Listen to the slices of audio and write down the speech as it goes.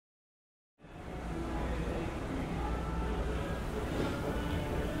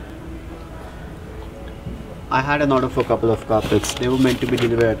I had an order for a couple of carpets. They were meant to be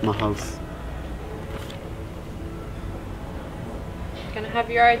delivered at my house. Can I have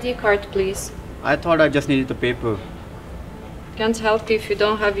your ID card, please? I thought I just needed the paper. Can't help you if you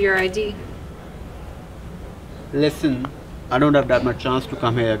don't have your ID. Listen, I don't have that much chance to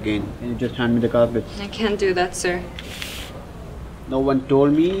come here again. Can you just hand me the carpets? I can't do that, sir. No one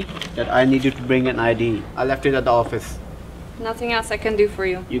told me that I needed to bring an ID. I left it at the office. Nothing else I can do for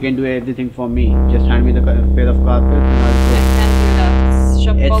you. You can do everything for me. Just hand me the pair of carpets and I'll I go. can't do that. It's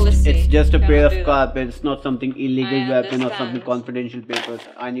shop policy. It's just a pair Cannot of carpets. It's not something illegal I weapon or understand. something confidential papers.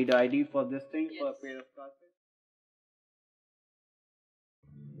 I need an ID for this thing, for a pair of carpets.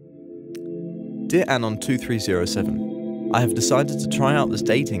 Dear Anon 2307, I have decided to try out this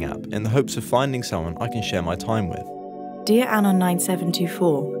dating app in the hopes of finding someone I can share my time with. Dear Anon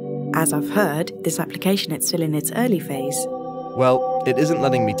 9724, as I've heard, this application is still in its early phase. Well, it isn't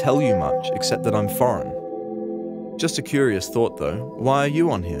letting me tell you much except that I'm foreign. Just a curious thought though, why are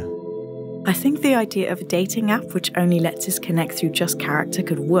you on here? I think the idea of a dating app which only lets us connect through just character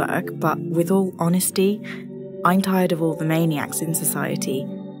could work, but with all honesty, I'm tired of all the maniacs in society.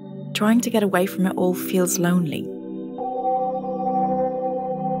 Trying to get away from it all feels lonely.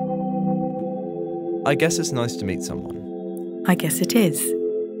 I guess it's nice to meet someone. I guess it is.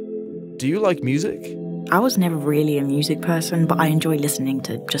 Do you like music? I was never really a music person, but I enjoy listening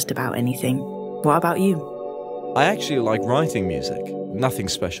to just about anything. What about you? I actually like writing music. Nothing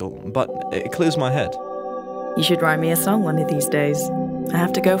special, but it clears my head. You should write me a song one of these days. I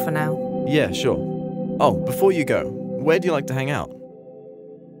have to go for now. Yeah, sure. Oh, before you go, where do you like to hang out?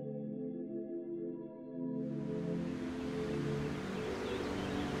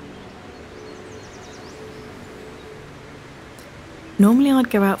 Normally I'd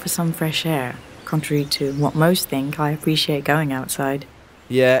go out for some fresh air. Contrary to what most think, I appreciate going outside.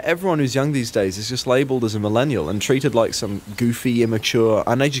 Yeah, everyone who's young these days is just labelled as a millennial and treated like some goofy, immature,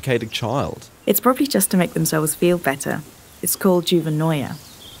 uneducated child. It's probably just to make themselves feel better. It's called juvenoia.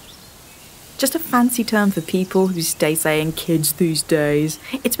 Just a fancy term for people who stay saying kids these days.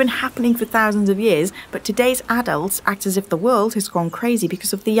 It's been happening for thousands of years, but today's adults act as if the world has gone crazy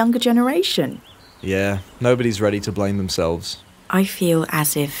because of the younger generation. Yeah, nobody's ready to blame themselves. I feel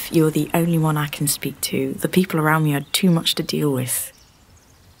as if you're the only one I can speak to. The people around me are too much to deal with.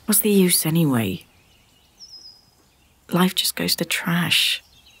 What's the use anyway? Life just goes to trash.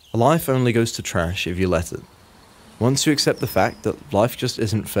 Life only goes to trash if you let it. Once you accept the fact that life just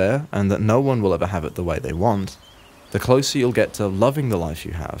isn't fair and that no one will ever have it the way they want, the closer you'll get to loving the life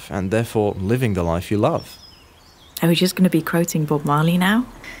you have and therefore living the life you love. Are we just going to be quoting Bob Marley now?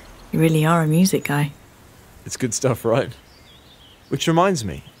 You really are a music guy. It's good stuff, right? Which reminds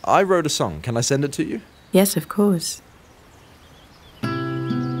me, I wrote a song. Can I send it to you? Yes, of course.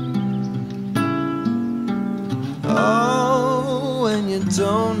 Oh, when you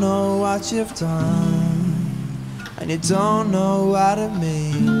don't know what you've done and you don't know what it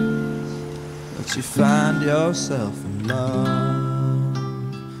means, but you find yourself in love.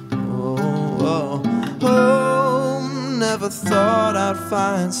 Oh, oh, oh, never thought I'd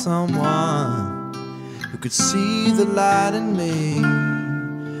find someone who could see the light in me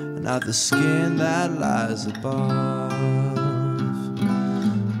and not the skin that lies above.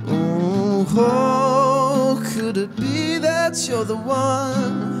 Oh, could it be that you're the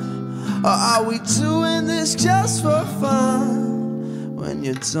one? Or are we doing this just for fun when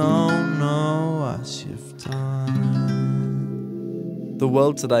you don't know what you've done? The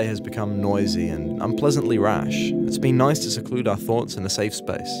world today has become noisy and unpleasantly rash. It's been nice to seclude our thoughts in a safe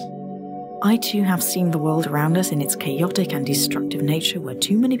space. I too have seen the world around us in its chaotic and destructive nature, where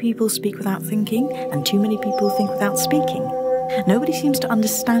too many people speak without thinking and too many people think without speaking. Nobody seems to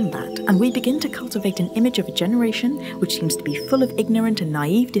understand that, and we begin to cultivate an image of a generation which seems to be full of ignorant and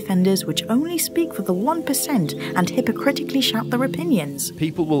naive defenders which only speak for the 1% and hypocritically shout their opinions.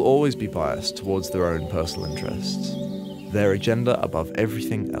 People will always be biased towards their own personal interests. Their agenda above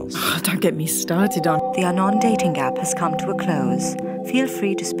everything else. Don't get me started on... The Anon dating app has come to a close. Feel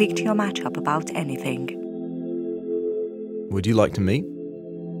free to speak to your matchup about anything. Would you like to meet?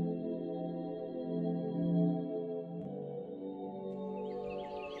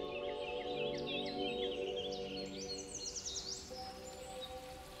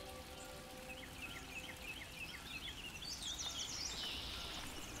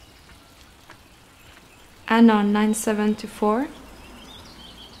 Anon 9724.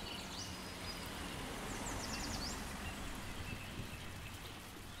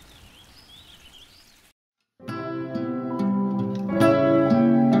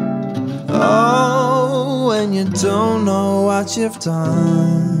 Oh, when you don't know what you've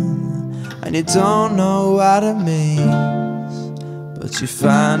done and you don't know what it means, but you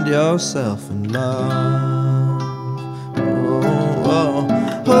find yourself in love. Oh,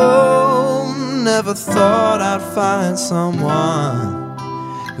 oh, oh, never thought I'd find someone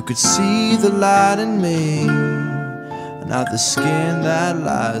who could see the light in me, and not the skin that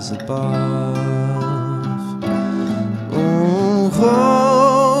lies above. Oh,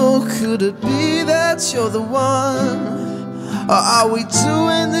 oh, could it be that you're the one? Or are we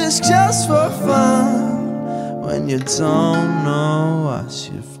doing this just for fun, when you don't know what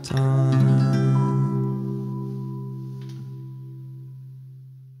you've done?